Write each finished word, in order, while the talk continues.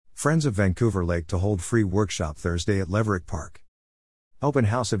Friends of Vancouver Lake to hold free workshop Thursday at Leverick Park. Open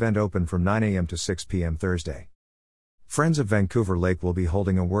house event open from 9 a.m. to 6 p.m. Thursday. Friends of Vancouver Lake will be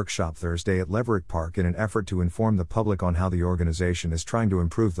holding a workshop Thursday at Leverick Park in an effort to inform the public on how the organization is trying to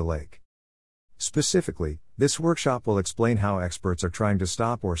improve the lake. Specifically, this workshop will explain how experts are trying to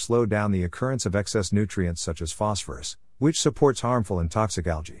stop or slow down the occurrence of excess nutrients such as phosphorus, which supports harmful and toxic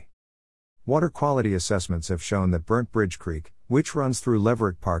algae. Water quality assessments have shown that Burnt Bridge Creek, which runs through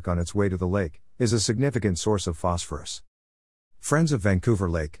Leverick Park on its way to the lake, is a significant source of phosphorus. Friends of Vancouver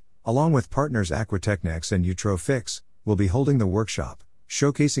Lake, along with partners Aquatechnex and Utrofix, will be holding the workshop,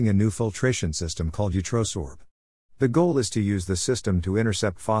 showcasing a new filtration system called Utrosorb. The goal is to use the system to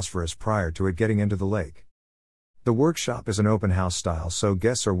intercept phosphorus prior to it getting into the lake. The workshop is an open house style, so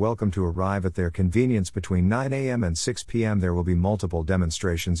guests are welcome to arrive at their convenience between 9 a.m. and 6 p.m. There will be multiple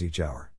demonstrations each hour.